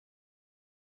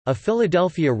A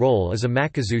Philadelphia roll is a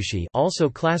makizushi, also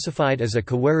classified as a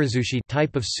kawarizushi,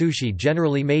 type of sushi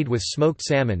generally made with smoked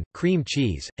salmon, cream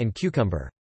cheese, and cucumber.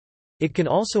 It can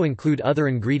also include other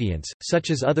ingredients, such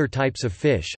as other types of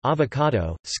fish,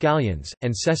 avocado, scallions,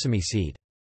 and sesame seed.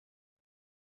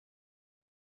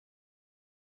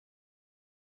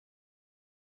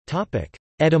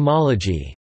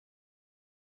 Etymology.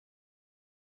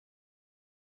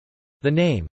 The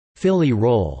name, Philly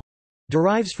roll,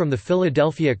 derives from the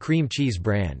Philadelphia cream cheese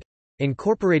brand.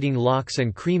 Incorporating lox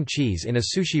and cream cheese in a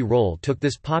sushi roll took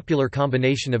this popular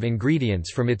combination of ingredients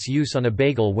from its use on a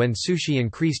bagel when sushi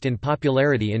increased in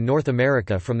popularity in North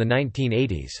America from the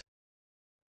 1980s.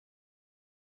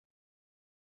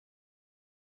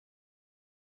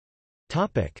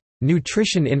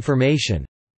 Nutrition information.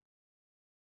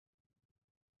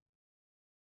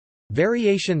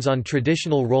 Variations on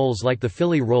traditional rolls like the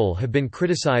Philly roll have been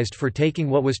criticized for taking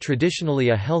what was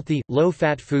traditionally a healthy,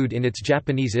 low-fat food in its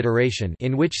Japanese iteration,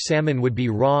 in which salmon would be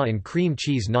raw and cream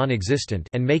cheese non-existent,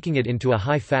 and making it into a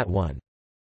high-fat one.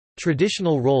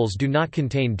 Traditional rolls do not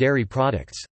contain dairy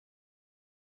products.